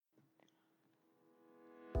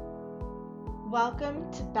Welcome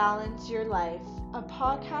to Balance Your Life, a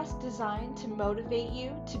podcast designed to motivate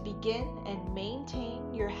you to begin and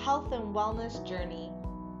maintain your health and wellness journey.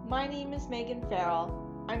 My name is Megan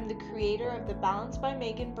Farrell. I'm the creator of the Balance by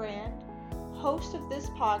Megan brand, host of this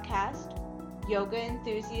podcast, yoga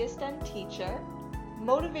enthusiast and teacher,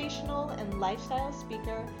 motivational and lifestyle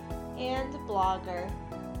speaker, and blogger.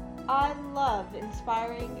 I love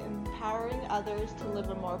inspiring and empowering others to live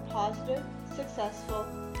a more positive, successful,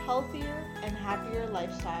 healthier, and happier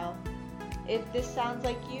lifestyle. If this sounds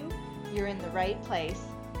like you, you're in the right place.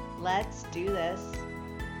 Let's do this.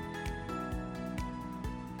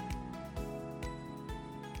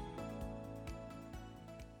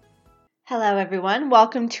 Hello, everyone.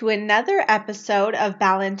 Welcome to another episode of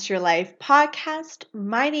Balance Your Life podcast.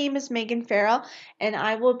 My name is Megan Farrell, and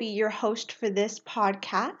I will be your host for this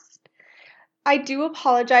podcast. I do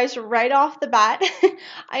apologize right off the bat.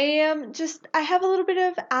 I have a little bit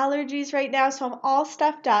of allergies right now, so I'm all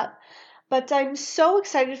stuffed up. But I'm so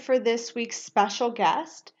excited for this week's special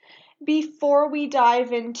guest. Before we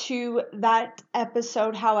dive into that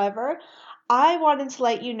episode, however, I wanted to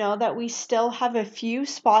let you know that we still have a few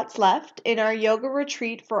spots left in our yoga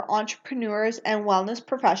retreat for entrepreneurs and wellness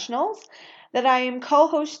professionals that I am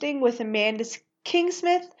co-hosting with Amanda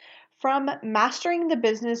Kingsmith from Mastering the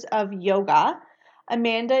Business of Yoga.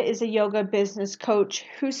 Amanda is a yoga business coach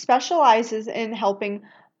who specializes in helping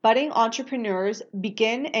budding entrepreneurs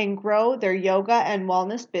begin and grow their yoga and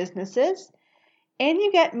wellness businesses. And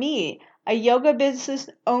you get me, a yoga business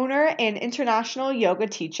owner and international yoga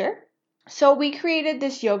teacher. So we created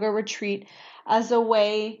this yoga retreat as a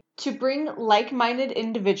way to bring like-minded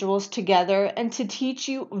individuals together and to teach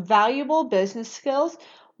you valuable business skills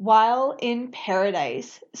while in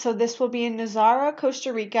paradise. So this will be in Nazara,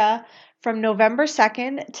 Costa Rica from November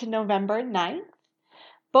 2nd to November 9th.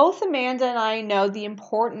 Both Amanda and I know the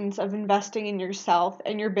importance of investing in yourself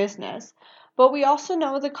and your business, but we also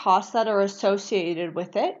know the costs that are associated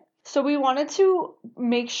with it. So we wanted to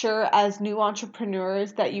make sure as new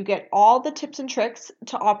entrepreneurs that you get all the tips and tricks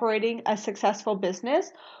to operating a successful business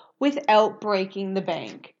without breaking the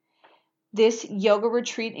bank. This yoga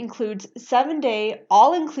retreat includes 7-day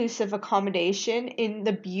all-inclusive accommodation in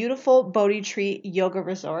the beautiful Bodhi Tree Yoga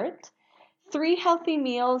Resort, 3 healthy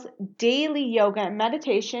meals, daily yoga and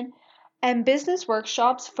meditation, and business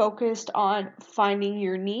workshops focused on finding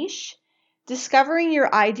your niche, discovering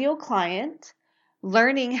your ideal client,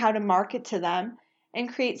 learning how to market to them,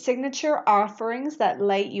 and create signature offerings that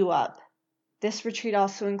light you up. This retreat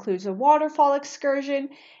also includes a waterfall excursion,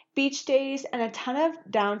 beach days, and a ton of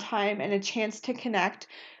downtime and a chance to connect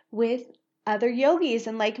with other yogis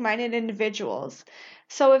and like-minded individuals.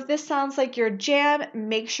 So if this sounds like your jam,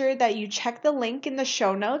 make sure that you check the link in the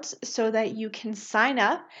show notes so that you can sign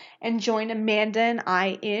up and join Amanda and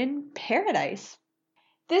I in paradise.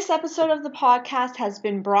 This episode of the podcast has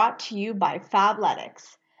been brought to you by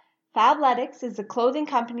Fabletics. Fabletics is a clothing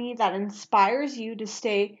company that inspires you to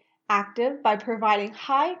stay active by providing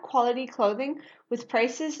high-quality clothing with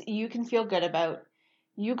prices you can feel good about.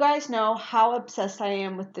 You guys know how obsessed I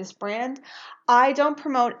am with this brand. I don't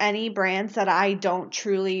promote any brands that I don't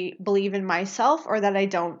truly believe in myself or that I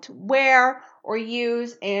don't wear or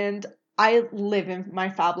use, and I live in my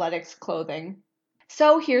Fabletics clothing.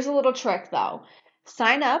 So here's a little trick though.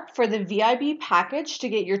 Sign up for the VIB package to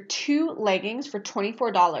get your 2 leggings for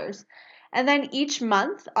 $24. And then each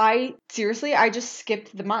month, I just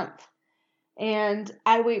skipped the month. And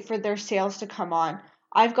I wait for their sales to come on.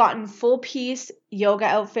 I've gotten full piece yoga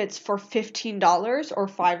outfits for $15 or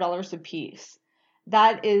 $5 a piece.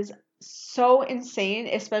 That is so insane,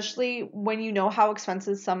 especially when you know how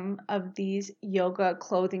expensive some of these yoga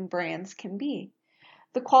clothing brands can be.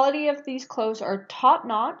 The quality of these clothes are top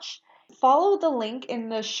notch. Follow the link in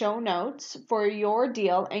the show notes for your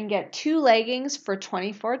deal and get 2 leggings for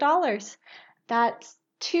 $24. That's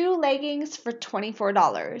 2 leggings for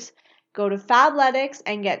 $24. Go to Fabletics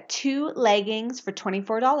and get 2 leggings for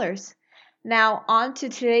 $24. Now on to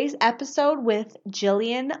today's episode with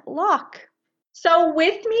Jillian Locke. So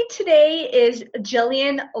with me today is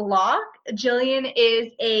Jillian Locke. Jillian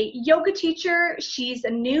is a yoga teacher. She's a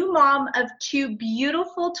new mom of 2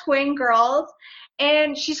 beautiful twin girls,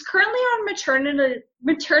 and she's currently on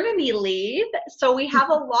maternity leave. So we have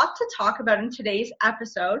a lot to talk about in today's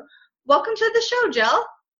episode. Welcome to the show, Jill.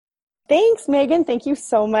 Thanks, Megan. Thank you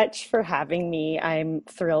so much for having me. I'm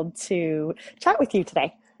thrilled to chat with you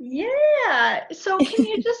today. Yeah. So can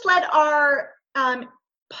you just let our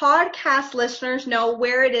podcast listeners know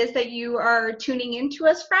where it is that you are tuning in to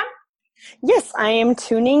us from? Yes, I am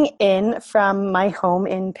tuning in from my home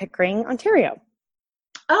in Pickering, Ontario.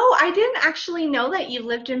 Oh, I didn't actually know that you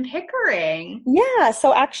lived in Pickering. Yeah,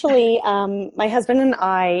 so actually, my husband and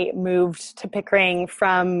I moved to Pickering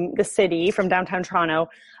from the city, from downtown Toronto,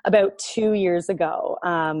 about 2 years ago.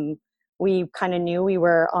 We kind of knew we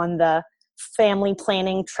were on the family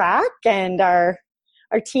planning track, and our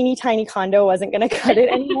teeny tiny condo wasn't going to cut it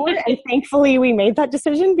anymore. And thankfully, we made that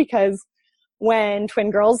decision because when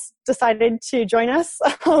twin girls decided to join us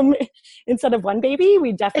instead of one baby,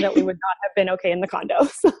 we definitely would not have been okay in the condo.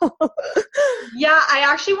 So. Yeah, I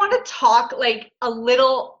actually want to talk like a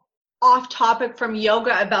little off topic from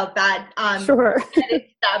yoga about that. Sure.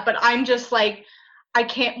 But I'm just like, I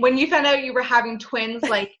can't. When you found out you were having twins,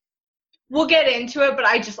 like, we'll get into it, but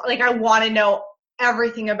I just like, I want to know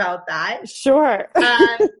everything about that. Sure.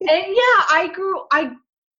 And yeah, I grew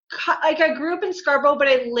up in Scarborough, but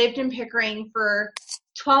I lived in Pickering for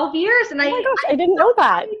 12 years, and oh my gosh, I didn't know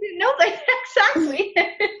that. I didn't know that exactly.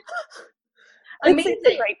 It's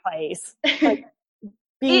a great place. Like,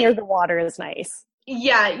 being near the water is nice.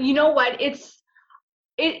 Yeah, you know what? It's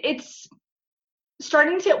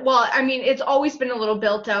starting to, well, I mean, it's always been a little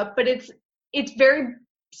built up, but it's very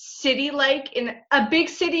city-like, in a big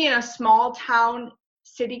city in a small town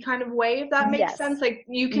city kind of way, if that makes sense. Like,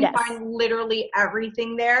 you can find literally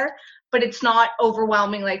everything there, but it's not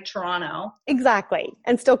overwhelming like Toronto. Exactly.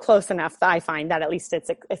 And still close enough that I find that at least it's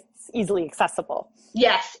easily accessible.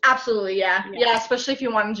 Yes, absolutely. Yeah. Especially if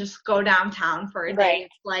you want to just go downtown for a day.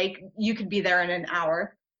 It's like you could be there in an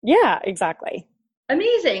hour. Yeah, exactly.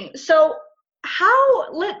 Amazing. So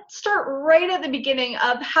let's start right at the beginning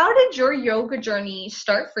of, how did your yoga journey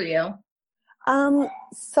start for you?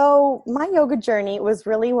 So my yoga journey was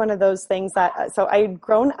really one of those things that, so I'd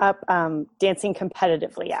grown up, dancing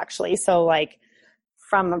competitively, actually. So like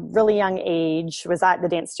from a really young age, was at the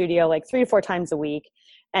dance studio like 3 to 4 times a week.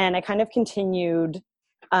 And I kind of continued,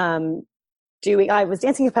 I was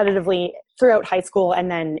dancing competitively throughout high school, and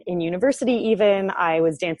then in university even, I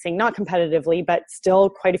was dancing not competitively, but still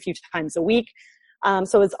quite a few times a week.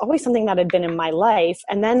 So it was always something that had been in my life.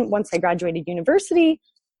 And then once I graduated university,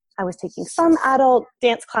 I was taking some adult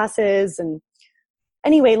dance classes. And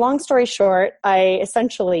anyway, long story short, I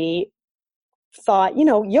essentially thought,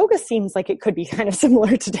 yoga seems like it could be kind of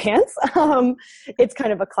similar to dance. It's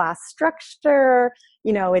kind of a class structure,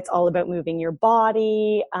 it's all about moving your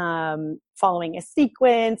body, following a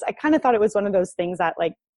sequence. I kind of thought it was one of those things that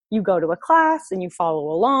like you go to a class and you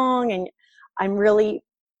follow along. And I'm really,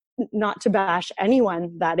 not to bash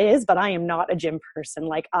anyone that is, but I am not a gym person.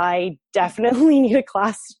 Like, I definitely need a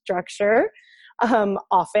class structure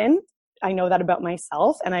often. I know that about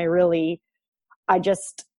myself. And I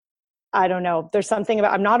don't know. There's something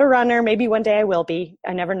about, I'm not a runner. Maybe one day I will be.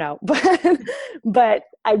 I never know. But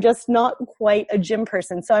I'm just not quite a gym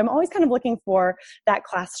person. So I'm always kind of looking for that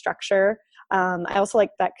class structure. I also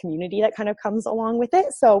like that community that kind of comes along with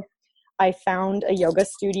it. So I found a yoga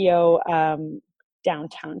studio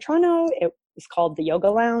downtown Toronto. It was called the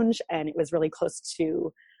Yoga Lounge, and it was really close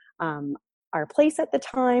to our place at the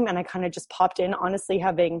time. And I kind of just popped in, honestly,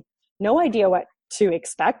 having no idea what to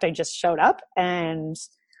expect. I just showed up, and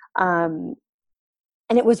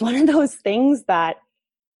it was one of those things that,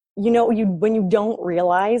 when you don't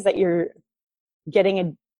realize that you're getting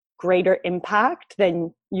a greater impact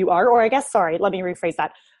than you are, or I guess, sorry, let me rephrase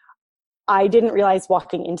that. I didn't realize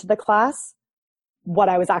walking into the class what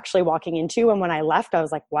I was actually walking into. And when I left, I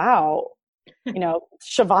was like, wow,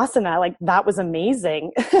 Shavasana, like that was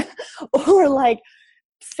amazing. Or like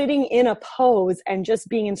sitting in a pose and just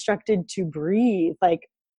being instructed to breathe, like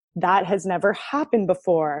that has never happened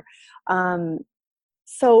before.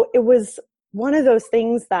 So it was one of those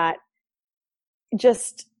things that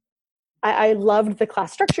just, I loved the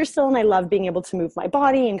class structure still, and I loved being able to move my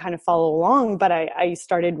body and kind of follow along. But I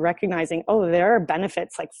started recognizing, there are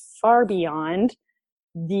benefits like far beyond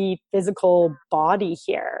the physical body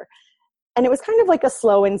here. And it was kind of like a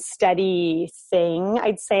slow and steady thing,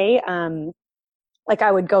 I'd say. Like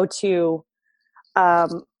I would go to a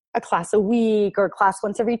class a week or a class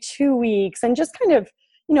once every 2 weeks and just kind of,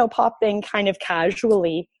 pop in kind of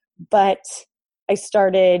casually. But I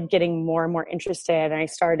started getting more and more interested, and I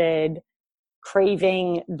started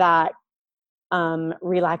craving that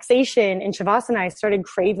relaxation in Shavasana. I started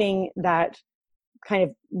craving that kind of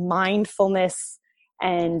mindfulness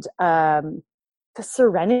and the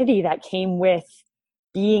serenity that came with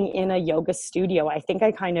being in a yoga studio. I think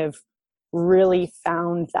I kind of really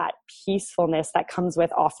found that peacefulness that comes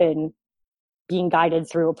with often being guided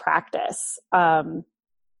through a practice.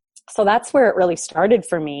 So that's where it really started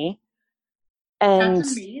for me. And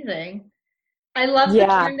that's amazing. I love the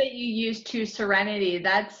term that you used, to serenity.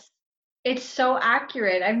 That's It's so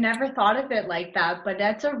accurate. I've never thought of it like that, but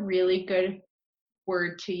that's a really good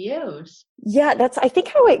word to use. Yeah, I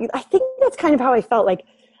think that's kind of how I felt. Like,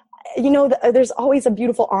 there's always a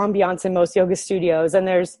beautiful ambiance in most yoga studios, and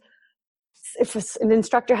if an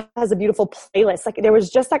instructor has a beautiful playlist, like there was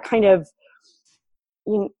just that kind of,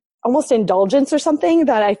 almost indulgence or something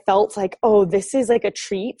that I felt like, oh, this is like a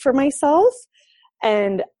treat for myself.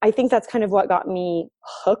 And I think that's kind of what got me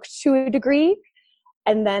hooked to a degree.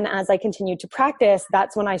 And then as I continued to practice,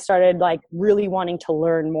 that's when I started like really wanting to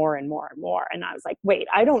learn more and more and more. And I was like, wait,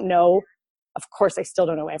 I don't know. Of course, I still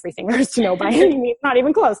don't know everything there is to know by any means, not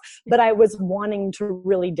even close. But I was wanting to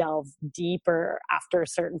really delve deeper after a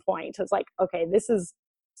certain point. I was like, okay, this is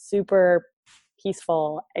super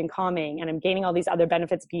peaceful and calming, and I'm gaining all these other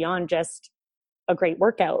benefits beyond just a great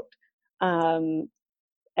workout. And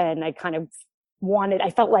I kind of I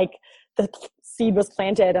felt like the seed was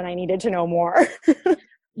planted and I needed to know more.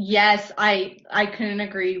 Yes, I couldn't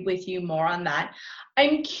agree with you more on that.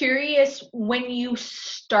 I'm curious, when you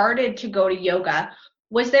started to go to yoga,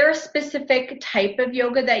 was there a specific type of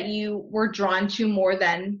yoga that you were drawn to more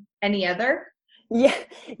than any other?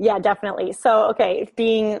 Yeah, definitely. So, okay,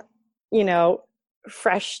 being,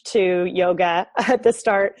 fresh to yoga at the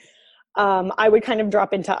start, I would kind of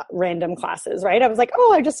drop into random classes, right? I was like,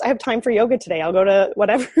 oh, I have time for yoga today. I'll go to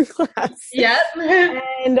whatever class. Yep.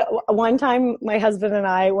 And one time my husband and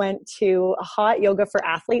I went to a hot yoga for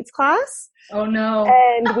athletes class. Oh no.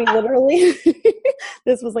 And we literally,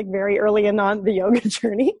 this was like very early in on the yoga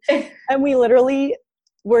journey. And we literally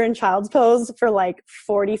were in child's pose for like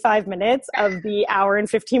 45 minutes of the hour and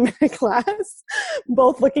 15-minute class,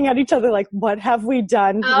 both looking at each other like, what have we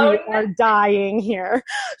done? Oh, we are dying here.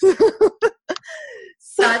 That's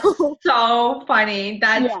so funny.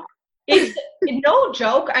 It's no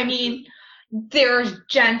joke. I mean, there's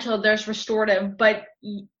gentle, there's restorative, but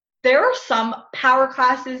there are some power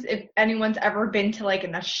classes, if anyone's ever been to like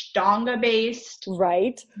an Ashtanga based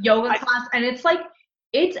yoga class, and it's like,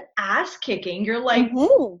 it's ass kicking. You're like,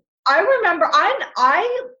 I remember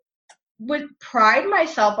I would pride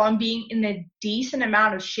myself on being in a decent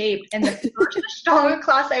amount of shape. And the first Ashtanga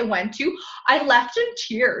class I went to, I left in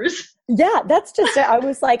tears. Yeah, that's just it. I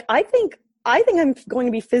was like, I think I'm going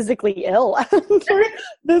to be physically ill after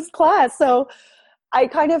this class. So I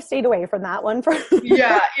kind of stayed away from that one for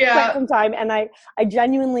quite some time. And I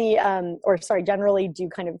genuinely, generally do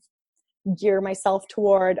kind of gear myself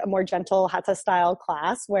toward a more gentle hatha style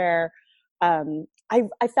class where I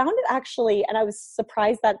found it actually, and I was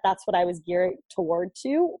surprised that that's what I was geared toward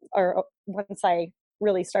to, or once I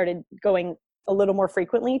really started going a little more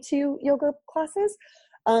frequently to yoga classes,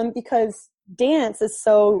 because dance is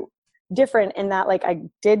so different in that, like, I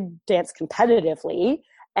did dance competitively,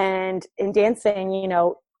 and in dancing,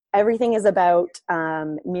 everything is about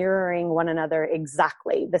mirroring one another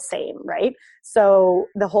exactly the same, right? So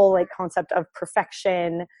the whole like concept of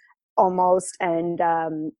perfection almost, and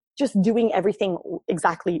just doing everything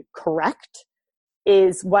exactly correct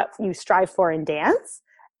is what you strive for in dance.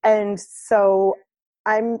 And so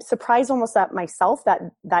I'm surprised almost at myself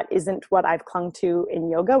that isn't what I've clung to in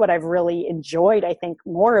yoga. What I've really enjoyed, I think,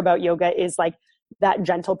 more about yoga is like that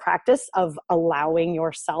gentle practice of allowing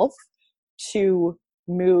yourself to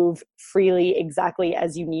move freely exactly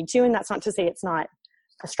as you need to. And that's not to say it's not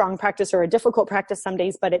a strong practice or a difficult practice some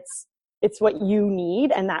days, but it's what you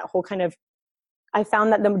need. And that whole kind of, I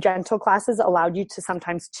found that the gentle classes allowed you to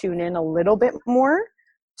sometimes tune in a little bit more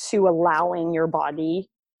to allowing your body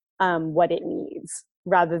what it needs,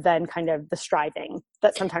 rather than kind of the striving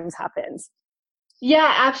that sometimes happens.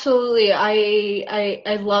 Yeah, absolutely.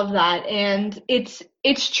 I love that. And it's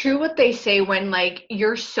true what they say when like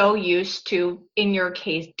you're so used to, in your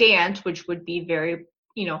case, dance, which would be very,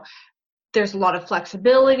 there's a lot of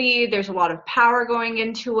flexibility, there's a lot of power going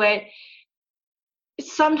into it.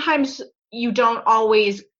 Sometimes you don't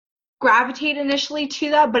always gravitate initially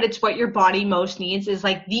to that, but it's what your body most needs, is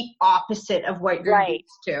like the opposite of what you're used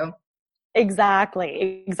to.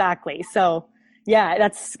 Exactly. So yeah,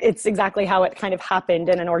 it's exactly how it kind of happened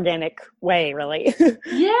in an organic way, really.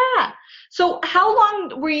 Yeah. So how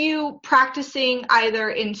long were you practicing either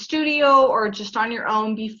in studio or just on your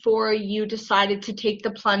own before you decided to take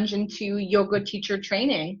the plunge into yoga teacher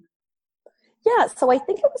training? Yeah. So I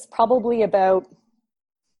think it was probably about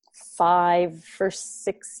 5 or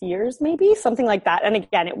 6 years, maybe something like that. And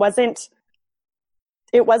again, it wasn't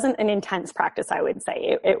an intense practice, I would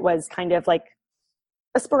say. It was kind of like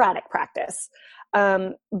a sporadic practice.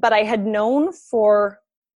 But I had known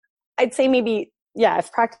I'd say maybe,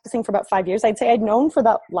 if practicing for about 5 years, I'd say I'd known for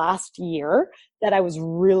that last year that I was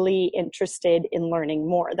really interested in learning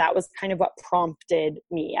more. That was kind of what prompted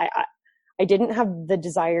me. I didn't have the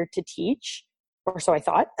desire to teach, or so I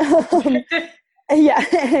thought. Yeah.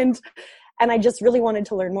 And I just really wanted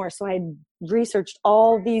to learn more. So I researched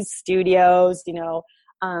all these studios,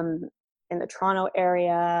 in the Toronto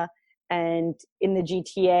area and in the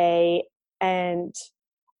GTA. And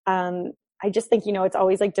I just think, it's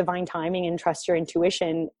always like divine timing and trust your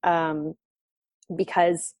intuition,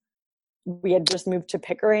 because we had just moved to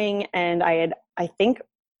Pickering, and I think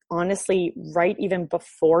honestly, right even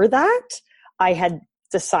before that, I had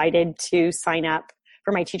decided to sign up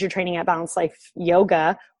for my teacher training at Balanced Life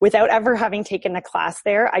Yoga without ever having taken a class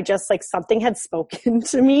there. I just like something had spoken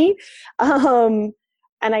to me. And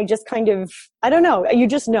I just kind of, I don't know, you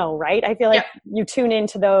just know, right? I feel like you tune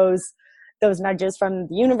into those nudges from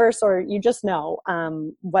the universe, or you just know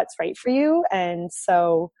what's right for you. And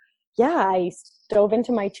so, yeah, I dove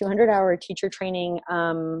into my 200-hour teacher training.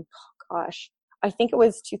 I think it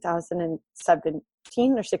was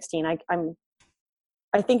 2017 or 16.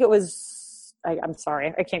 I think it was, I'm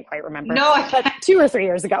sorry, I can't quite remember. No, but 2 or 3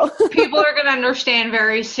 years ago. People are going to understand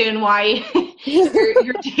very soon why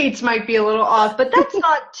your dates might be a little off, but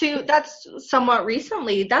that's somewhat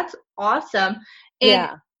recently. That's awesome.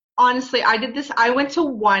 And honestly, I went to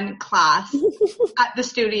one class at the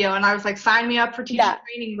studio, and I was like, sign me up for teacher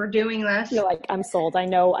training. We're doing this. You're like, I'm sold. I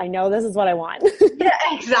know this is what I want. Yeah,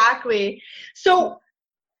 exactly. So,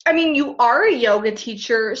 I mean, you are a yoga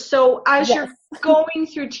teacher. So as you're going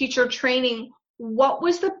through teacher training, what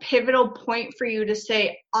was the pivotal point for you to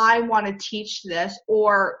say, I want to teach this?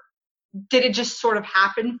 Or did it just sort of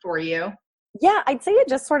happen for you? Yeah, I'd say it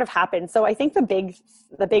just sort of happened. So I think the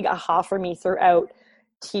big aha for me throughout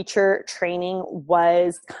teacher training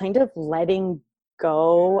was kind of letting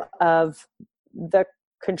go of the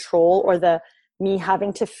control, or the me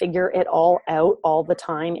having to figure it all out all the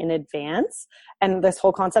time in advance. And this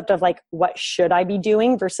whole concept of like, what should I be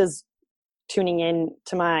doing versus tuning in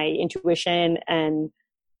to my intuition and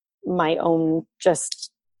my own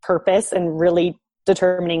just purpose, and really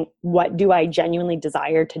determining what do I genuinely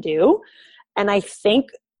desire to do. And I think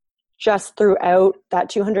just throughout that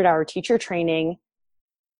 200-hour teacher training,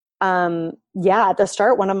 at the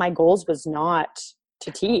start, one of my goals was not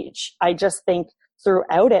to teach. I just think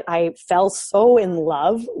throughout it, I fell so in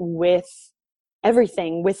love with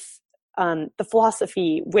everything, with the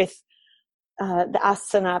philosophy, with the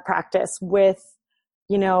asana practice, with,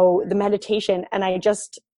 the meditation. And I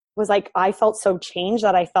just was like, I felt so changed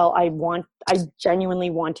that I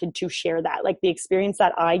genuinely wanted to share that. Like the experience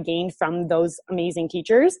that I gained from those amazing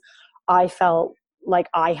teachers, I felt like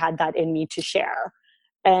I had that in me to share.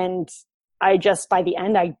 And I just, by the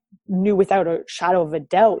end, I knew without a shadow of a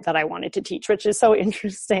doubt that I wanted to teach, which is so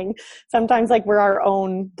interesting. Sometimes like we're our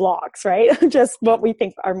own blocks, right? Just what we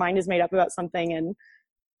think our mind is made up about something, and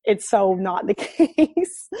it's so not the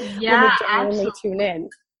case. Yeah, when we genuinely tune in.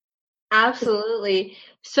 Absolutely.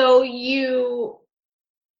 So you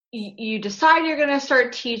decide you're going to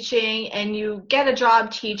start teaching, and you get a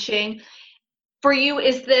job teaching. For you,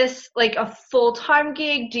 is this like a full-time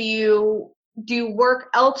gig? Do you work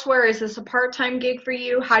elsewhere? Is this a part-time gig for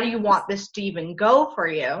you? How do you want this to even go for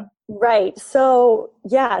you? Right. So,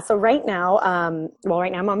 So right now,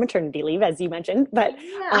 right now I'm on maternity leave, as you mentioned, but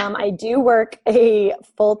I do work a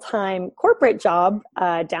full-time corporate job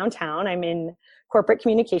downtown. I'm in corporate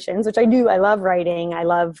communications, which I do. I love writing. I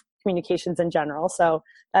love communications in general. So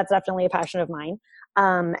that's definitely a passion of mine.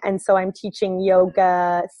 And so I'm teaching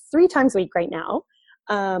yoga 3 times a week right now.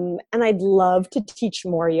 And I'd love to teach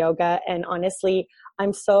more yoga. And honestly,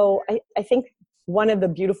 I think one of the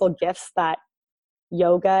beautiful gifts that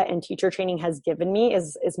yoga and teacher training has given me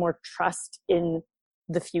is more trust in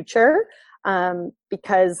the future.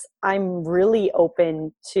 Because I'm really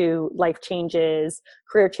open to life changes,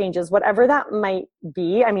 career changes, whatever that might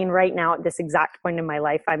be. I mean, right now at this exact point in my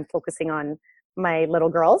life, I'm focusing on my little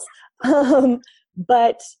girls.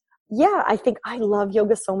 But yeah, I think I love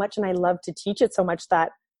yoga so much, and I love to teach it so much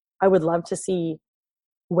that I would love to see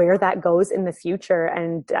where that goes in the future,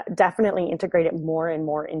 and definitely integrate it more and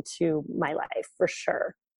more into my life for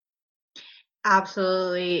sure.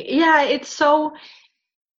 Absolutely. Yeah, it's so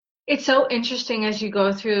interesting as you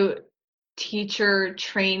go through teacher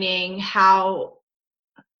training, how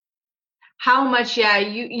much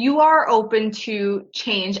you are open to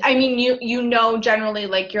change. I mean, generally,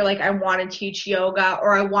 like you're like, I want to teach yoga,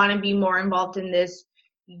 or I want to be more involved in this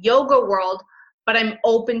yoga world, but I'm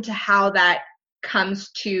open to how that comes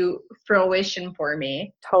to fruition for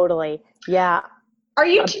me. Totally. Yeah. Are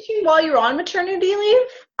you teaching while you're on maternity leave?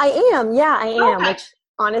 I am. Yeah, I am. Okay. Which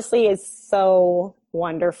honestly is so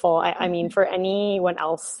wonderful. I mean, for anyone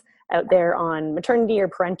else out there on maternity or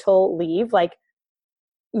parental leave, like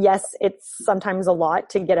yes, it's sometimes a lot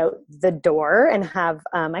to get out the door and have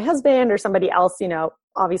my husband or somebody else,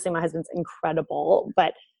 obviously my husband's incredible,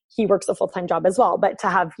 but he works a full-time job as well. But to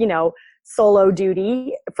have, solo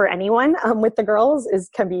duty for anyone with the girls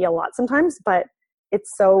can be a lot sometimes, but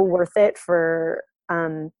it's so worth it for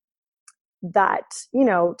that,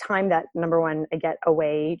 time that, number one, I get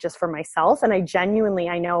away just for myself. And I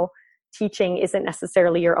know teaching isn't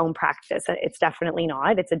necessarily your own practice. It's definitely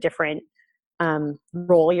not. It's a different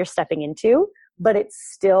role you're stepping into, but it's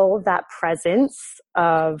still that presence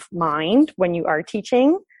of mind when you are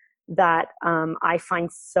teaching that I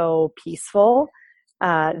find so peaceful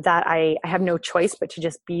that I have no choice but to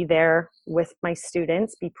just be there with my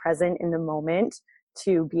students, be present in the moment,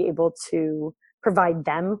 to be able to provide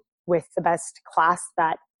them with the best class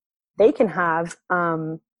that they can have.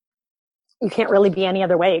 You can't really be any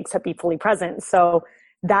other way except be fully present. So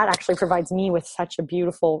that actually provides me with such a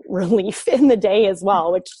beautiful relief in the day as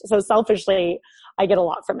well, which so selfishly, I get a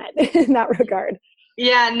lot from it in that regard.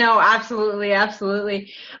 Yeah, no, absolutely.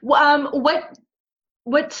 Absolutely.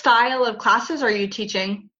 What style of classes are you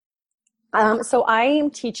teaching? So I am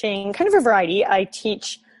teaching kind of a variety. I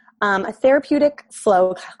teach a therapeutic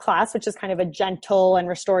flow class, which is kind of a gentle and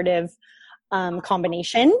restorative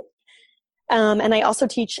combination. And I also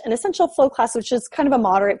teach an essential flow class, which is kind of a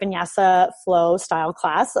moderate vinyasa flow style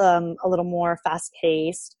class, a little more fast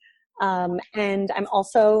paced. And I'm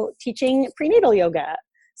also teaching prenatal yoga.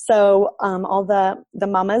 So all the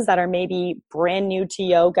mamas that are maybe brand new to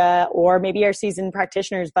yoga or maybe are seasoned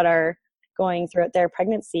practitioners but are going throughout their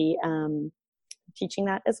pregnancy, teaching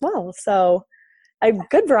that as well. So a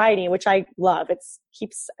good variety, which I love. It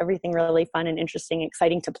keeps everything really fun and interesting,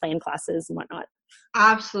 exciting to plan classes and whatnot.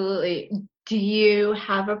 Absolutely. Do you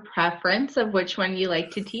have a preference of which one you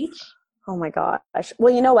like to teach? Oh my gosh.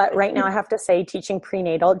 Well, you know what? Right now I have to say teaching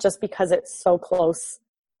prenatal just because it's so close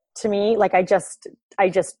to me. Like I just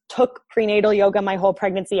took prenatal yoga my whole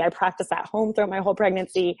pregnancy. I practiced at home throughout my whole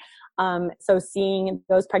pregnancy. So seeing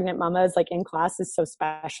those pregnant mamas like in class is so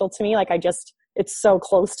special to me. Like it's so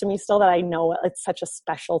close to me still that I know it's such a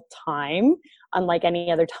special time, unlike any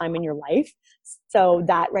other time in your life. So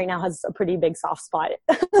that right now has a pretty big soft spot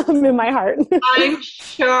in my heart. I'm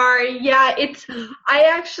sure. Yeah,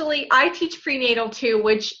 I teach prenatal too,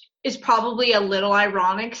 which is probably a little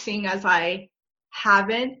ironic seeing as I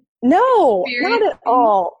haven't. No, not at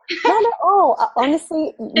all. Not at all.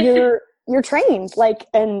 Honestly, you're trained,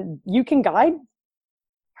 and you can guide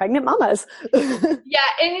pregnant mamas. Yeah,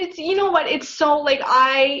 and it's, you know what, it's so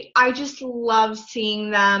I just love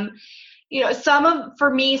seeing them. For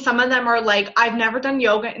me, some of them are like, I've never done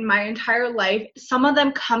yoga in my entire life. Some of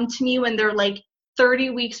them come to me when they're like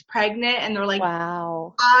 30 weeks pregnant and they're like,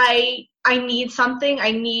 wow, I need something.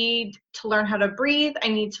 I need to learn how to breathe. I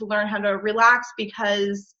need to learn how to relax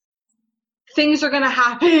because things are going to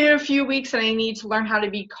happen in a few weeks and I need to learn how to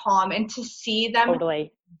be calm. And to see them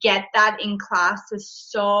totally get that in class is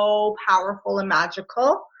so powerful and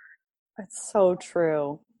magical. That's so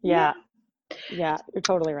true. Yeah, you're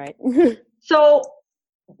totally right. So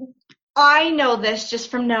I know this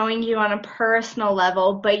just from knowing you on a personal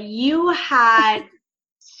level, but you had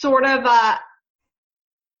sort of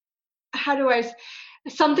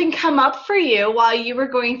something come up for you while you were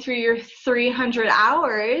going through your 300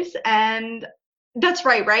 hours. And that's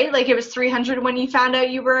right? Like it was 300 when you found out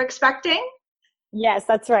you were expecting? Yes,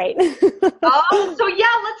 that's right. So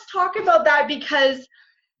yeah, let's talk about that because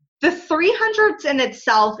the 300s in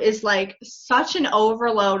itself is like such an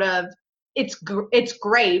overload of, it's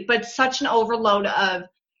great, but such an overload of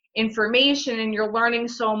information and you're learning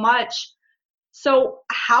so much. So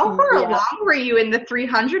how far along were you in the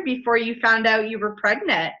 300 before you found out you were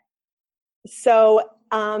pregnant? So,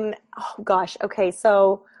 oh gosh. Okay.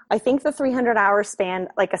 So I think the 300 hours spanned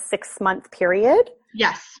like a 6-month period.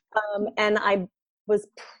 Yes. And I was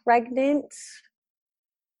pregnant,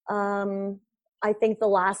 I think the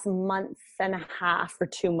last month and a half or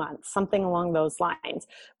 2 months, something along those lines.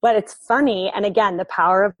 But it's funny. And again, the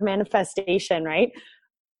power of manifestation, right?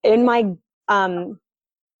 In my,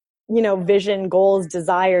 vision, goals,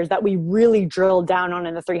 desires that we really drilled down on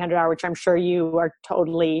in the 300 hour, which I'm sure you are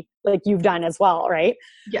totally you've done as well. Right.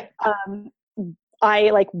 Yeah.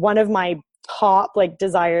 One of my top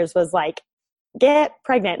desires was get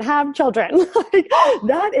pregnant, have children.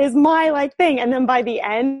 That is my thing. And then by the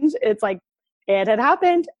end, it's it had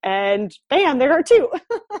happened and bam, there are 2.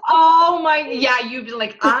 Oh my, yeah. You've been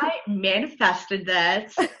like, I manifested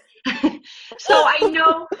this. So I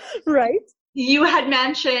know, right? You had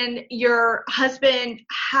mentioned your husband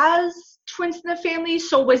has twins in the family.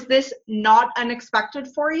 So was this not unexpected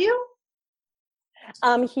for you?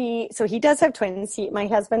 He does have twins. My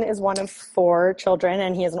husband is one of 4 children,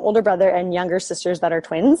 and he has an older brother and younger sisters that are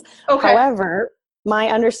twins. Okay. However, my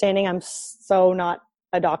understanding, I'm so not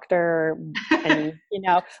a doctor, and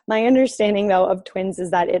my understanding though of twins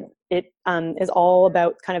is that it is all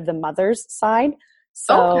about kind of the mother's side.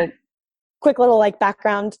 So, quick little like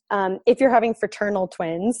background: if you're having fraternal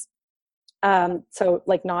twins, so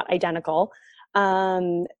like not identical,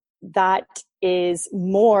 that is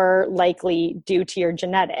more likely due to your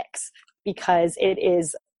genetics, because it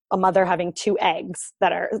is a mother having 2 eggs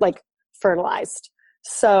that are like fertilized.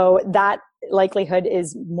 So that likelihood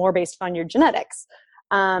is more based on your genetics.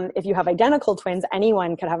 If you have identical twins,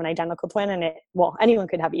 anyone could have an identical twin, and anyone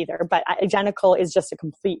could have either, but identical is just a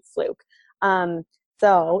complete fluke.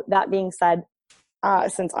 So that being said,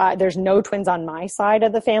 since there's no twins on my side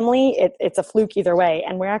of the family, it's a fluke either way.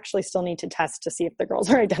 And we actually still need to test to see if the girls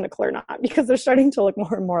are identical or not, because they're starting to look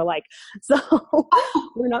more and more alike. So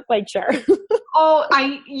we're not quite sure.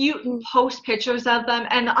 You post pictures of them,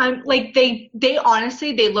 and I'm like, they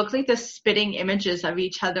honestly, they look like the spitting images of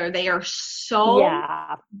each other. They are so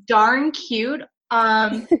darn cute.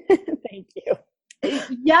 Thank you.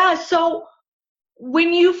 Yeah. So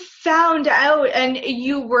when you found out and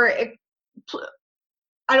you were,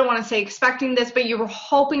 I don't want to say expecting this, but you were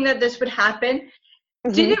hoping that this would happen.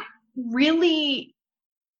 Mm-hmm. Did it really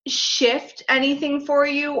shift anything for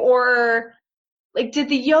you, or like did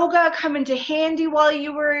the yoga come into handy while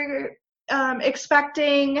you were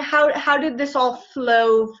expecting? How did this all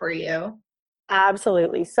flow for you?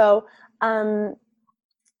 Absolutely. So, in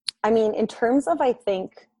terms of, I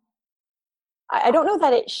think, I don't know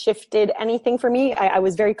that it shifted anything for me. I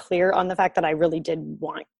was very clear on the fact that I really did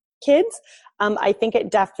want kids. I think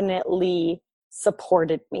it definitely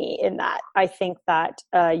supported me in that. I think that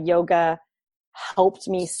yoga helped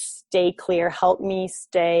me stay clear, helped me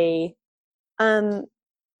stay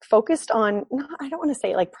focused on, I don't want to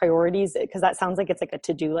say like priorities, because that sounds like it's like a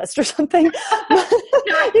to-do list or something. You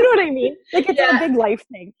know what I mean? Like it's a big life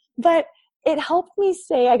thing. But it helped me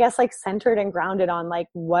stay, I guess, like centered and grounded on like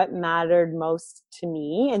what mattered most to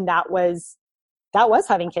me. And that was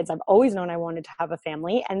having kids. I've always known I wanted to have a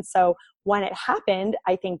family. And so when it happened,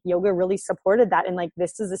 I think yoga really supported that. And like,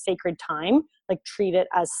 this is a sacred time, like treat it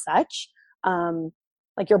as such.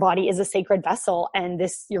 Like your body is a sacred vessel, and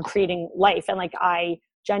you're creating life. And like, I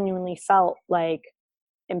genuinely felt like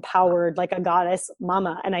empowered, like a goddess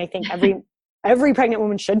mama. And I think every pregnant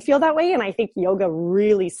woman should feel that way. And I think yoga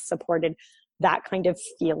really supported that kind of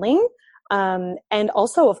feeling. And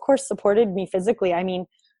also, of course, supported me physically.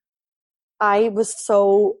 I was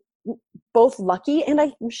so both lucky, and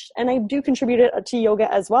I do contribute it to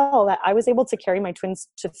yoga as well, that I was able to carry my twins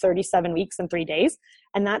to 37 weeks and 3 days.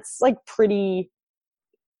 And that's like pretty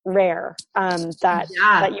rare,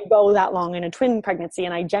 that you go that long in a twin pregnancy.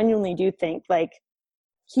 And I genuinely do think like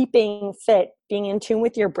keeping fit, being in tune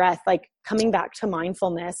with your breath, like coming back to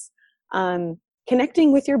mindfulness,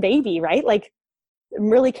 connecting with your baby, right? Like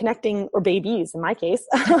really connecting, or babies in my case.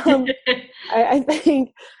 I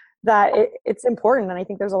think that it's important. And I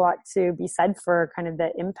think there's a lot to be said for kind of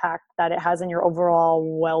the impact that it has in your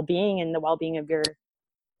overall well-being and the well-being of your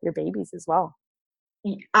babies as well.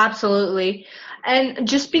 Absolutely. And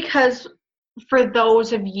just because, for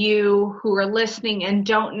those of you who are listening and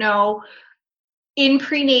don't know, in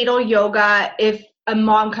prenatal yoga, if a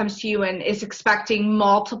mom comes to you and is expecting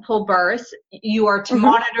multiple births, you are to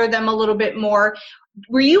monitor them a little bit more.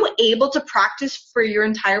 Were you able to practice for your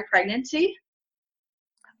entire pregnancy?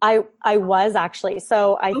 I was actually.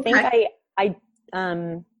 So I think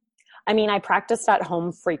I practiced at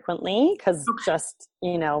home frequently, because just,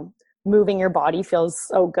 moving your body feels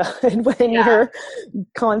so good when you're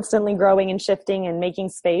constantly growing and shifting and making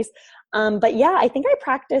space. But yeah, I think I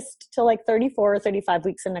practiced till like 34 or 35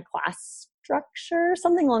 weeks in a class structure,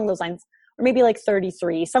 something along those lines, or maybe like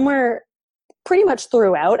 33, somewhere pretty much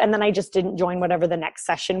throughout. And then I just didn't join whatever the next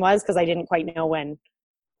session was, because I didn't quite know when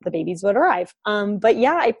the babies would arrive. But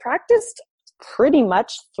yeah, I practiced pretty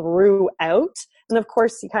much throughout. And of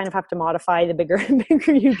course, you kind of have to modify the bigger and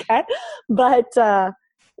bigger you get. But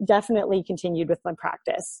definitely continued with my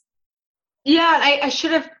practice. Yeah, I should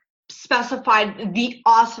have specified the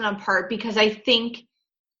asana part, because I think,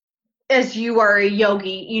 as you are a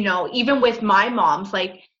yogi, even with my moms,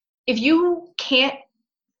 like if you can't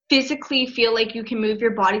physically feel like you can move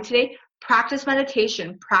your body today, practice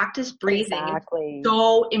meditation, practice breathing. Exactly. It's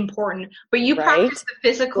so important. But you practice the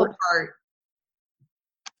physical part.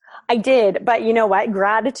 I did, but you know what?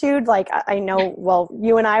 Gratitude, like I know, well,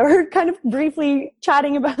 you and I were kind of briefly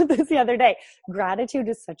chatting about this the other day. Gratitude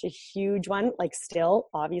is such a huge one, like still,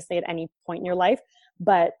 obviously at any point in your life,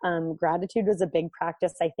 But gratitude was a big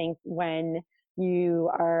practice, I think, when you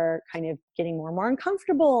are kind of getting more and more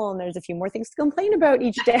uncomfortable and there's a few more things to complain about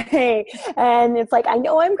each day. And it's like, I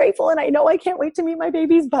know I'm grateful and I know I can't wait to meet my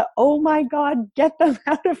babies, but oh my God, get them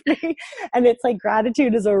out of me. And it's like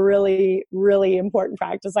gratitude is a really, really important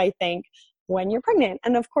practice, I think, when you're pregnant.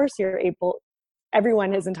 And of course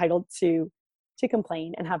everyone is entitled to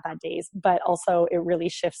complain and have bad days, but also it really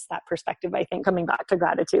shifts that perspective, I think, coming back to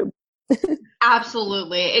gratitude.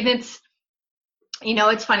 Absolutely. And it's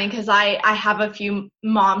funny because I have a few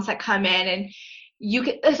moms that come in and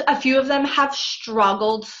a few of them have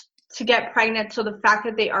struggled to get pregnant. So the fact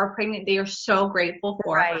that they are pregnant, they are so grateful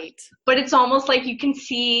for. Right. But it's almost like you can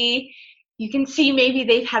see maybe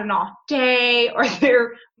they've had an off day or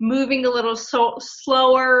they're moving a little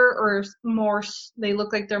slower or more, they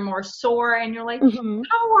look like they're more sore and you're like,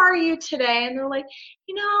 how are you today? And they're like,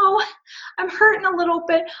 I'm hurting a little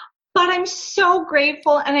bit, but I'm so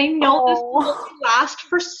grateful and I know this will last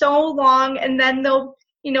for so long and then they'll,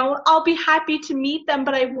 I'll be happy to meet them,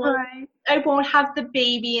 but I won't have the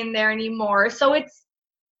baby in there anymore. So it's,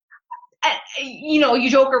 you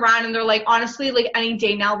joke around and they're like, honestly, like any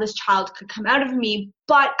day now this child could come out of me.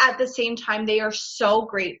 But at the same time, they are so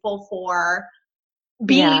grateful for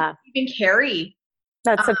being able to even carry.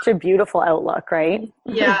 That's such a beautiful outlook, right?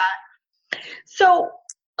 Yeah. So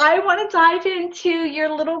I want to dive into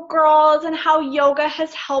your little girls and how yoga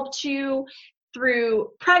has helped you through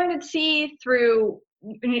pregnancy, through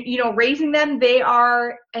raising them. They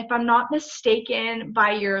are, if I'm not mistaken,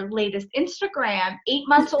 by your latest Instagram, 8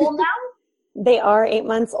 months old now? They are 8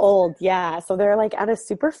 months old. Yeah. So they're like at a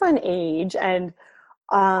super fun age. And,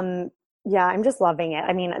 I'm just loving it.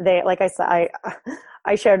 I mean, they, like I said,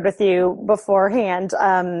 I shared with you beforehand,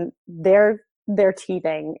 they're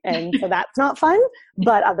teething. And so that's not fun,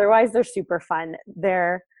 but otherwise they're super fun.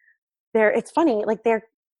 It's funny. Like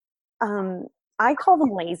I call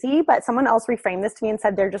them lazy, but someone else reframed this to me and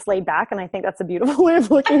said they're just laid back. And I think that's a beautiful way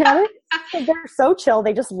of looking at it. So they're so chill.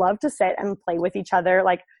 They just love to sit and play with each other.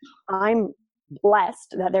 Like I'm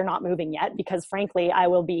blessed that they're not moving yet because frankly, I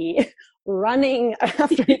will be running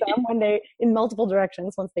after them in multiple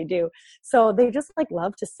directions once they do. So they just like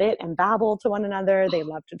love to sit and babble to one another. They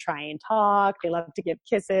love to try and talk. They love to give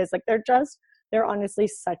kisses. Like they're honestly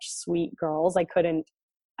such sweet girls. I couldn't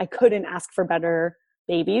ask for better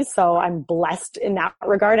babies. So I'm blessed in that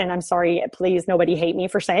regard. And I'm sorry, please, nobody hate me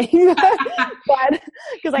for saying that. But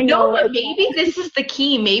because I know. No, but maybe this is the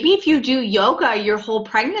key. Maybe if you do yoga your whole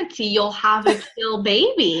pregnancy, you'll have a chill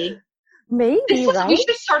baby. Maybe, right? We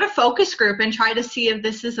should start a focus group and try to see if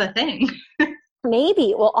this is a thing.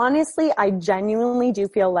 Maybe. Well, honestly, I genuinely do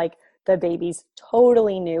feel like the babies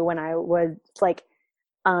totally knew when I was like,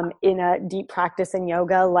 in a deep practice in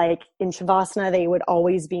yoga, like in Shavasana, they would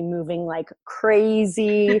always be moving like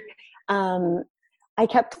crazy. I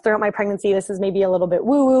kept throughout my pregnancy, this is maybe a little bit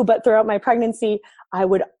woo-woo, but throughout my pregnancy, I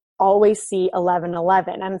would always see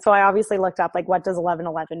 11:11. And so I obviously looked up like, what does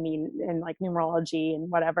 11:11 mean in like numerology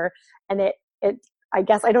and whatever. And it, I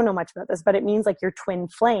guess I don't know much about this, but it means like your twin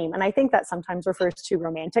flame. And I think that sometimes refers to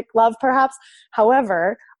romantic love, perhaps.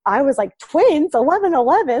 However, I was like, twins,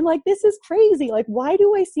 11:11, like this is crazy. Like, why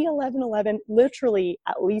do I see 11:11 literally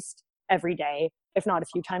at least every day, if not a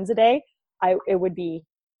few times a day? It would be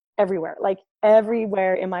everywhere, like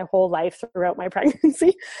everywhere in my whole life throughout my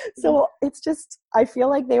pregnancy. So it's just, I feel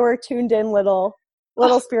like they were tuned in little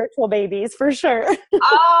spiritual babies for sure.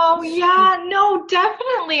 Oh yeah, no,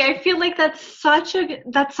 definitely. I feel like that's such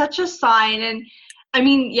a sign. And I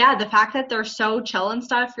mean, yeah, the fact that they're so chill and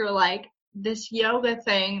stuff, you're like, this yoga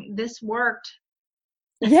thing, this worked.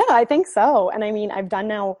 Yeah, I think so. And I mean, I've done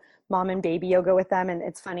now mom and baby yoga with them. And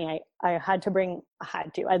it's funny, I'm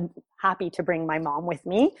happy to bring my mom with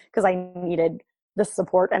me because I needed the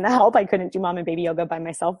support and the help. I couldn't do mom and baby yoga by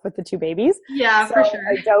myself with the two babies. Yeah, so for sure.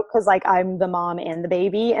 I joke because like I'm the mom and the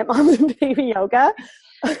baby at mom and baby yoga.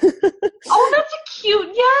 Oh, that's a cute.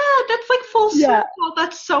 Yeah, that's like full circle. Yeah.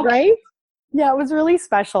 That's so right? Cute. Yeah, it was really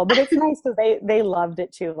special, but it's nice because they loved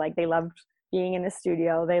it too. Like they loved being in the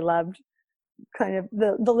studio. They loved kind of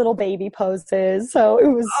the little baby poses. So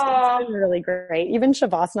it's been really great. Even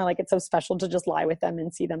Shavasana, like it's so special to just lie with them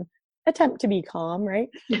and see them attempt to be calm, right?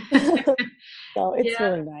 So it's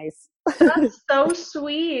really nice. That's so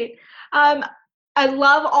sweet. I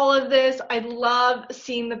love all of this. I love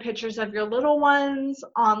seeing the pictures of your little ones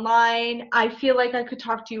online. I feel like I could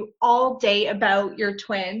talk to you all day about your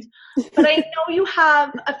twins, but I know you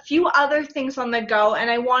have a few other things on the go,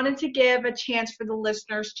 and I wanted to give a chance for the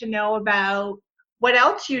listeners to know about what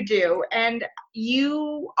else you do. And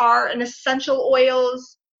you are an essential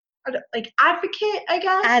oils like advocate, I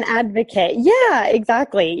guess. An advocate. Yeah,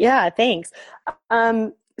 exactly. Yeah, thanks.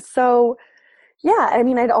 Um, so yeah, I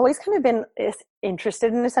mean, I'd always kind of been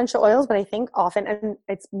interested in essential oils, but I think often, and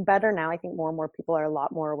it's better now, I think more and more people are a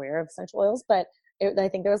lot more aware of essential oils, but I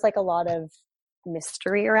think there was like a lot of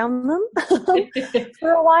mystery around them for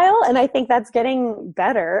a while, and I think that's getting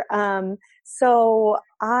better. So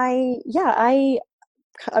I'm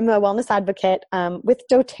a wellness advocate with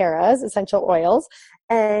doTerra's essential oils,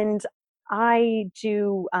 and I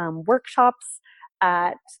do workshops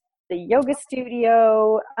at the yoga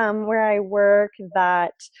studio where I work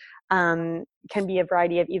that can be a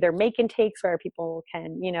variety of either make and takes where people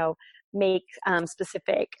can, make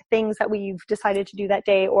specific things that we've decided to do that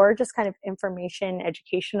day, or just kind of information,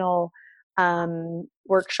 educational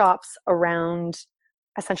workshops around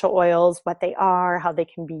essential oils, what they are, how they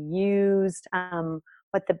can be used,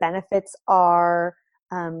 what the benefits are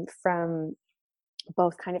from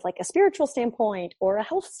both kind of like a spiritual standpoint or a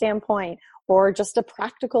health standpoint or just a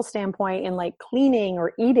practical standpoint in like cleaning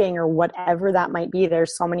or eating or whatever that might be.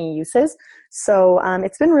 There's so many uses. So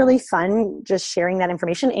it's been really fun just sharing that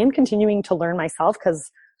information and continuing to learn myself,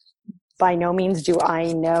 because by no means do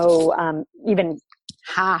I know even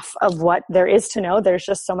half of what there is to know. There's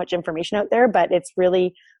just so much information out there, but it's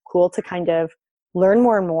really cool to kind of learn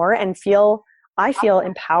more and more and I feel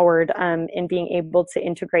empowered in being able to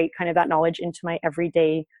integrate kind of that knowledge into my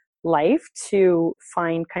everyday life to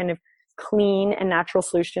find kind of clean and natural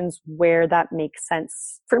solutions where that makes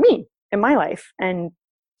sense for me in my life, and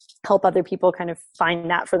help other people kind of find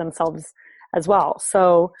that for themselves as well.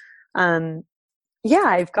 So,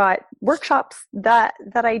 I've got workshops that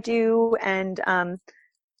I do, and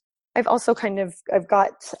I've also I've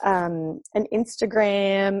got an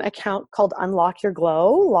Instagram account called Unlock Your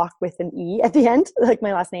Glow, Lock with an E at the end, like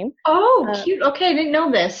my last name. Oh, cute. Okay, I didn't know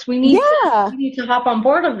this. Yeah. We need to hop on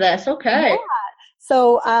board of this. Okay. Yeah.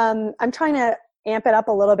 So I'm trying to amp it up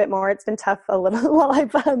a little bit more. It's been tough a little while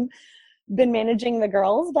I've been managing the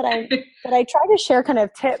girls, but I try to share kind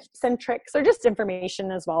of tips and tricks or just information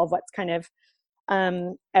as well of what's kind of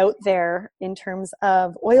out there in terms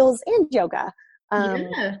of oils and yoga.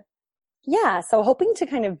 So hoping to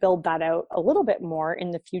kind of build that out a little bit more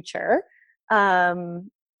in the future. But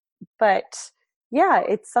yeah,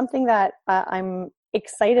 it's something that I'm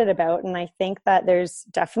excited about. And I think that there's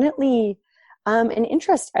definitely an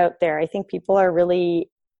interest out there. I think people are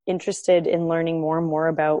really interested in learning more and more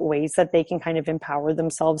about ways that they can kind of empower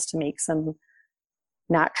themselves to make some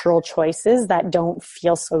natural choices that don't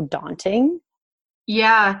feel so daunting.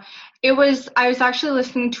 Yeah, I was actually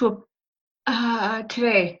listening to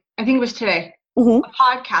today. I think it was today. Mm-hmm. A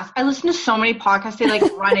podcast. I listen to so many podcasts, they like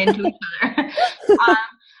run into each other.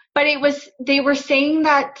 But they were saying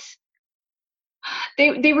that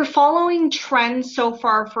they were following trends so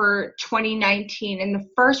far for 2019. And the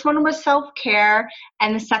first one was self-care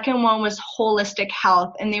and the second one was holistic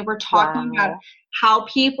health. And they were talking about how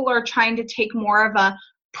people are trying to take more of a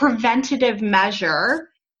preventative measure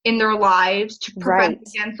in their lives to prevent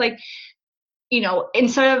against, like,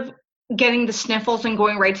 instead of getting the sniffles and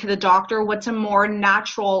going right to the doctor, what's a more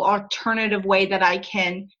natural alternative way that I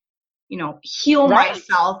can, heal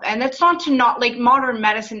myself? And that's not like modern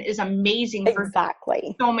medicine is amazing for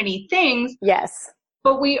so many things. Yes.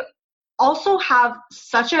 But we also have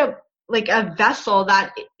such a vessel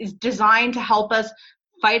that is designed to help us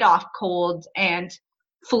fight off colds and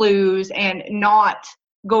flus and not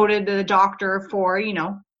go to the doctor for,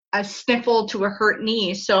 a sniffle to a hurt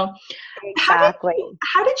knee. So how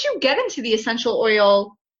did you get into the essential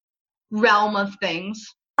oil realm of things?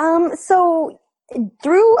 So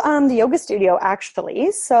through the yoga studio,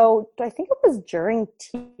 actually. So I think it was during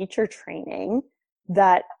teacher training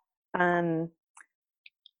that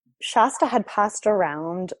Shasta had passed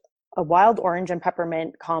around a wild orange and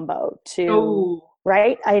peppermint combo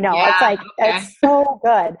right? I know. Yeah, it's so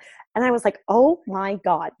good. And I was like, oh my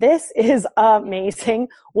God, this is amazing.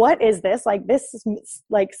 What is this? Like, this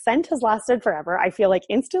scent has lasted forever. I feel like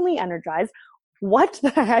instantly energized. What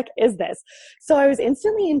the heck is this? So I was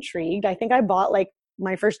instantly intrigued. I think I bought like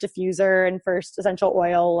my first diffuser and first essential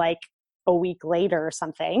oil like a week later or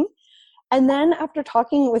something. And then after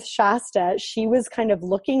talking with Shasta, she was kind of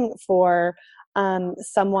looking for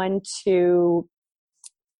someone to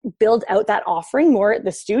build out that offering more at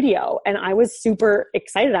the studio. And I was super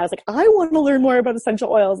excited. I was like, I want to learn more about essential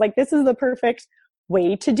oils. Like, this is the perfect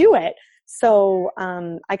way to do it. So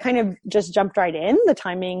I kind of just jumped right in. The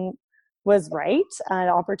timing was right. The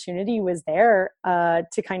opportunity was there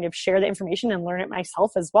to kind of share the information and learn it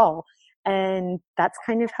myself as well. And that's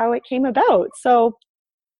kind of how it came about. So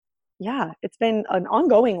yeah, it's been an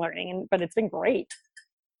ongoing learning, but it's been great.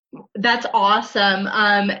 That's awesome.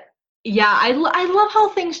 Yeah, I love how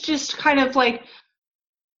things just kind of like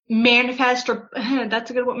manifest, or that's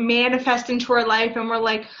a good one, manifest into our life, and we're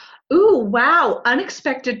like, ooh, wow,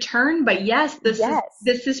 unexpected turn, but yes, Yes.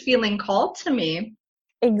 this is feeling called to me.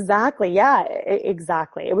 Exactly. Yeah,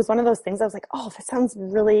 exactly. It was one of those things I was like, oh, that sounds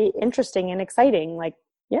really interesting and exciting. Like,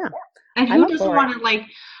 yeah, And I'm up for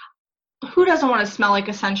who doesn't want to smell like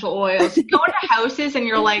essential oils? You go into houses and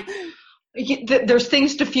you're like, there's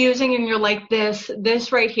things diffusing, and you're like,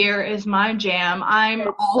 this right here is my jam. I'm it.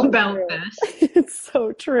 It's all so about true. this. It's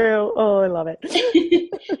so true. Oh, I love it.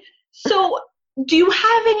 So, do you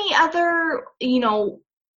have any other,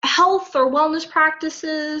 health or wellness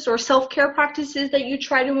practices or self-care practices that you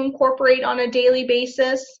try to incorporate on a daily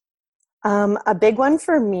basis? A big one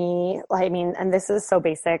for me, I mean, and this is so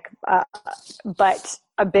basic, but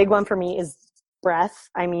a big one for me is breath.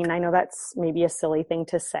 I mean, I know that's maybe a silly thing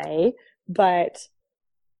to say, but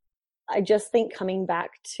I just think coming back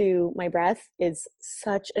to my breath is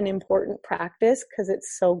such an important practice because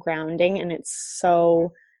it's so grounding and it's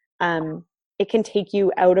so, it can take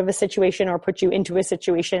you out of a situation or put you into a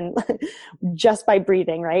situation just by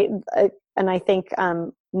breathing, right? And I think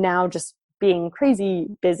now just being crazy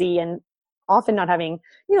busy and often not having,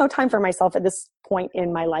 time for myself at this point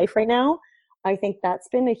in my life right now, I think that's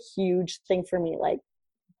been a huge thing for me. Like,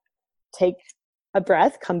 take a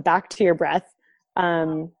breath, come back to your breath.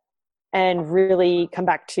 And really come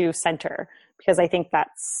back to center, because I think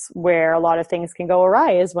that's where a lot of things can go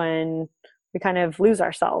awry, is when we kind of lose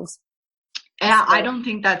ourselves. Yeah, I So, don't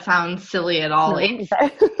think that sounds silly at all. no,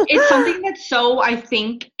 okay. It's something that's so, I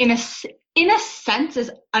think, in a sense,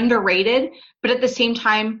 is underrated, but at the same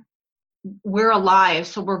time, we're alive,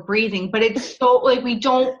 so we're breathing. But it's so like we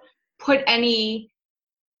don't put any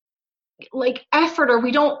like effort, or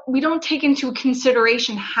we don't take into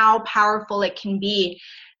consideration how powerful it can be.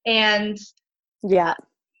 And Yeah,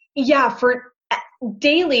 yeah, for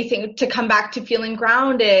daily thing to come back to feeling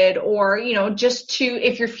grounded, or just to,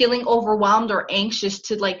 if you're feeling overwhelmed or anxious,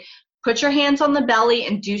 to like put your hands on the belly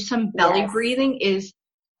and do some belly yes, breathing is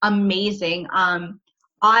amazing.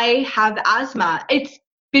 I have asthma. It's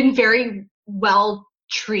been very well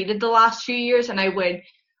treated the last few years, and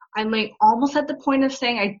I'm like almost at the point of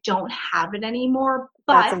saying I don't have it anymore.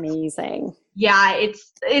 that's But amazing. yeah,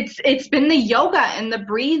 it's been the yoga and the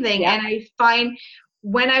breathing, Yeah, and I find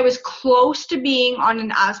when I was close to being on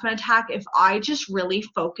an asthma attack, if I just really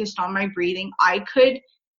focused on my breathing, I could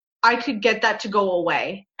get that to go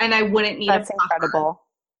away, and I wouldn't need a that's buffer. incredible.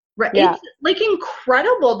 Right? Yeah, It's like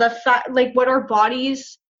incredible the fact, like what our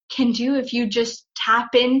bodies can do if you just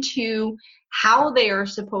tap into how they are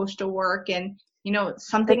supposed to work, and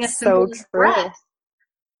something as it's simple so as breath. true.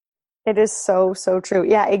 It is so, so true.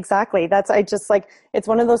 Yeah, exactly. I just like, it's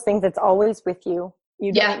one of those things that's always with you.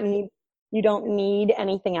 Yeah, You don't need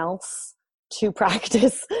anything else to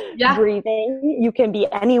practice yeah. breathing. You can be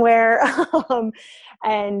anywhere.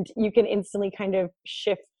 And you can instantly kind of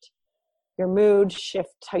shift your mood,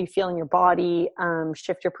 shift how you feel in your body,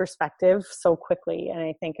 shift your perspective so quickly. And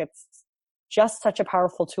I think it's just such a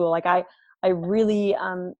powerful tool. Like I really,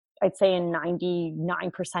 I'd say in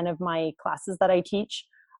 99% of my classes that I teach,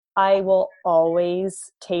 I will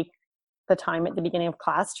always take the time at the beginning of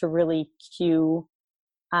class to really cue,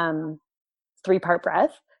 3-part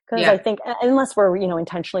breath. Because Yeah. I think, unless we're,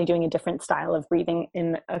 intentionally doing a different style of breathing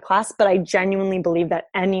in a class, but I genuinely believe that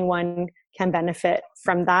anyone can benefit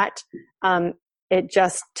from that. It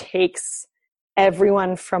just takes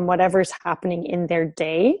everyone from whatever's happening in their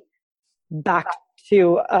day back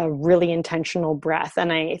to a really intentional breath.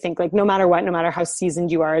 And I think, like, no matter what, no matter how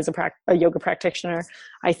seasoned you are as a yoga practitioner,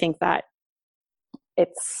 I think that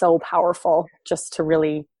it's so powerful just to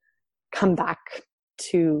really come back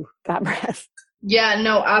to that breath. Yeah,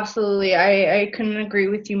 no, absolutely. I couldn't agree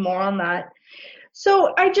with you more on that.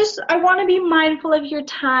 So I want to be mindful of your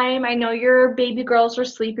time. I know your baby girls are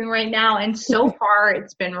sleeping right now, and so far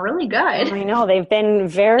it's been really Oh, good. I know. They've been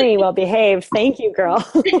very well behaved. Thank you, girl.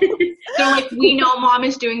 They're like, we know mom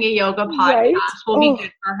is doing a yoga Right? podcast. We'll be Oh,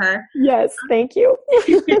 good for her. yes. Thank you.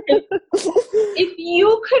 If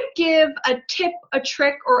you could give a tip, a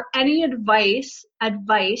trick, or any advice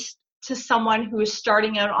to someone who is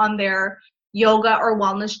starting out on their yoga or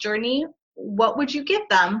wellness journey, what would you give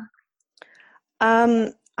them?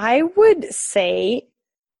 I would say,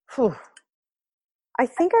 whew, I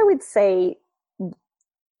think I would say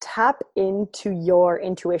tap into your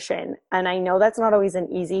intuition. And I know that's not always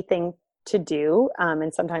an easy thing to do.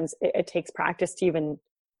 And sometimes it takes practice to even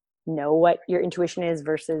know what your intuition is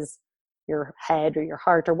versus your head or your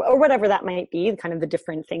heart or whatever that might be, kind of the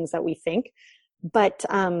different things that we think. But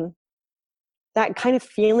that kind of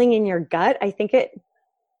feeling in your gut, I think it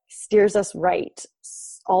steers us right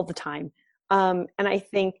all the time. And I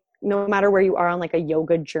think no matter where you are on like a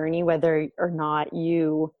yoga journey, whether or not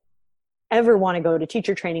you ever want to go to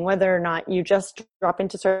teacher training, whether or not you just drop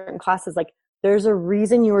into certain classes, like there's a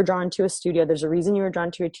reason you were drawn to a studio. There's a reason you were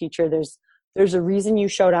drawn to a teacher. There's a reason you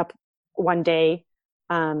showed up one day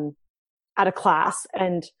at a class.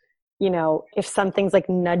 And, you know, if something's like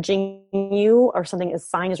nudging you or something is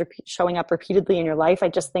sign is showing up repeatedly in your life, I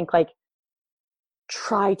just think like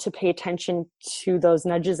try to pay attention to those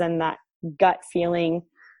nudges and that gut feeling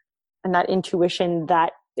and that intuition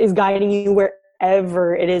that is guiding you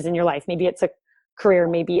wherever it is in your life. Maybe it's a career,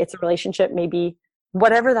 maybe it's a relationship, maybe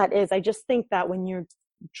whatever that is. I just think that when you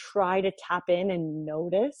try to tap in and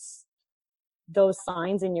notice those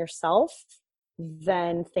signs in yourself,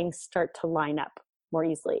 then things start to line up more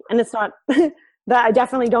easily. And it's not that I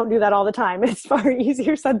definitely don't do that all the time. It's far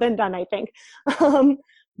easier said than done, I think.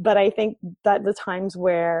 But I think that the times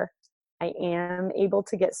where I am able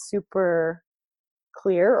to get super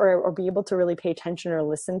clear or be able to really pay attention or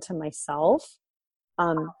listen to myself,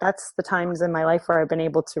 that's the times in my life where I've been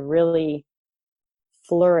able to really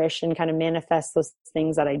flourish and kind of manifest those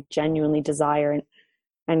things that I genuinely desire,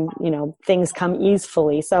 and you know, things come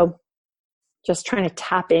easily. So just trying to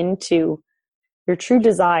tap into your true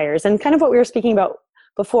desires and kind of what we were speaking about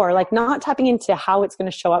before, like not tapping into how it's going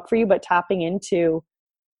to show up for you, but tapping into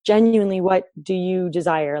genuinely what do you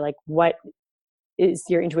desire? Like what is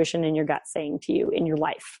your intuition and your gut saying to you in your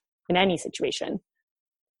life, in any situation?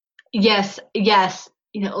 Yes, yes.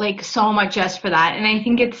 You know, like so much yes for that. And I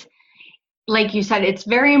think it's, like you said, it's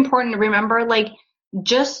very important to remember, like,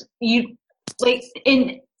 just you, like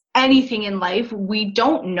in anything in life, we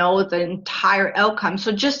don't know the entire outcome.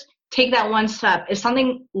 So just take that one step. If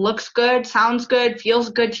something looks good, sounds good, feels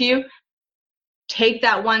good to you, take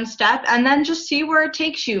that one step and then just see where it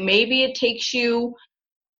takes you. Maybe it takes you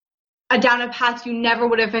down a path you never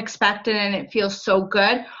would have expected and it feels so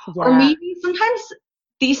good. Yeah. Or maybe sometimes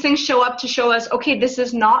these things show up to show us, okay, this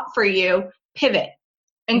is not for you, pivot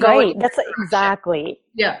and go. Right. That's exactly.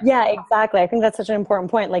 Yeah. Yeah, exactly. I think that's such an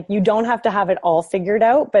important point. Like you don't have to have it all figured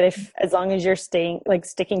out, but as long as you're sticking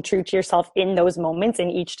true to yourself in those moments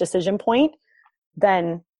in each decision point,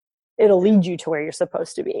 then it'll lead you to where you're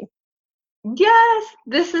supposed to be. Yes,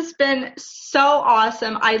 this has been so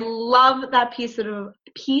awesome. I love that piece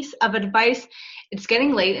of advice. It's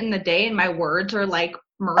getting late in the day and my words are like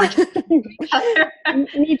merged together.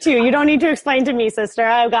 Me too. You don't need to explain to me, sister.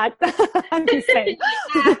 I've got I'm just saying.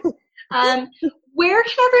 Where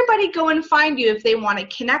can everybody go and find you if they want to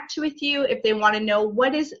connect with you, if they want to know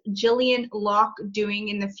what is Jillian Locke doing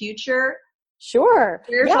in the future? Sure.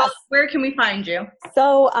 Yes. Where can we find you?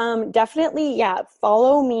 So definitely, yeah,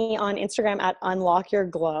 follow me on Instagram at Unlock Your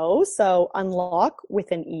Glow. So unlock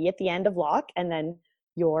with an E at the end of lock and then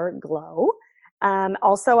your glow.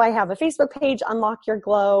 Also, I have a Facebook page, Unlock Your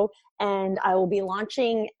Glow, and I will be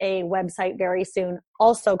launching a website very soon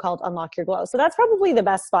also called Unlock Your Glow. So that's probably the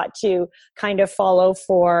best spot to kind of follow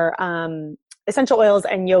for essential oils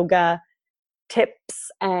and yoga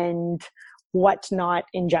tips and whatnot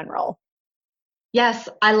in general. Yes,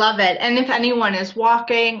 I love it. And if anyone is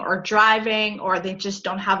walking or driving or they just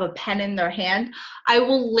don't have a pen in their hand, I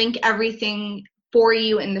will link everything for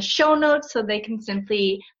you in the show notes so they can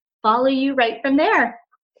simply follow you right from there.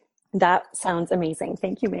 That sounds amazing.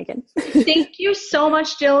 Thank you, Megan. Thank you so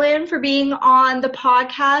much, Jillian, for being on the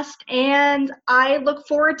podcast. And I look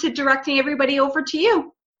forward to directing everybody over to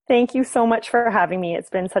you. Thank you so much for having me. It's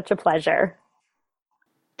been such a pleasure.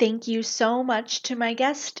 Thank you so much to my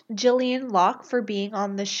guest, Jillian Locke, for being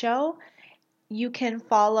on the show. You can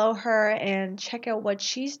follow her and check out what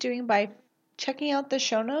she's doing by checking out the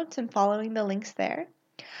show notes and following the links there.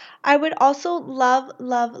 I would also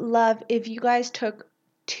love if you guys took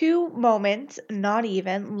 2 moments, not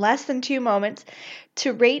even, less than 2 moments,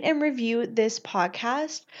 to rate and review this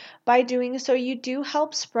podcast. By doing so, you do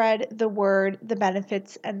help spread the word, the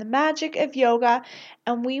benefits, and the magic of yoga,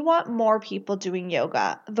 and we want more people doing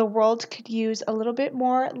yoga. The world could use a little bit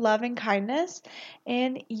more love and kindness,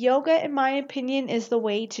 and yoga, in my opinion, is the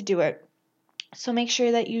way to do it. So make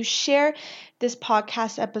sure that you share this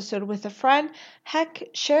podcast episode with a friend. Heck,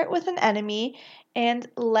 share it with an enemy, and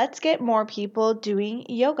let's get more people doing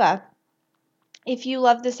yoga. If you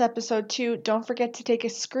love this episode too, don't forget to take a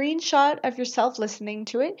screenshot of yourself listening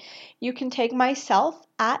to it. You can tag myself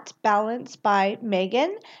at Balance by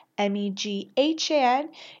Megan, Meghan.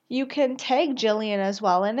 You can tag Jillian as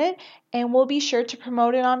well in it, and we'll be sure to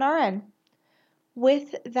promote it on our end.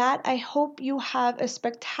 With that, I hope you have a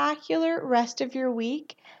spectacular rest of your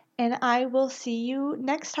week, and I will see you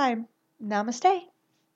next time. Namaste.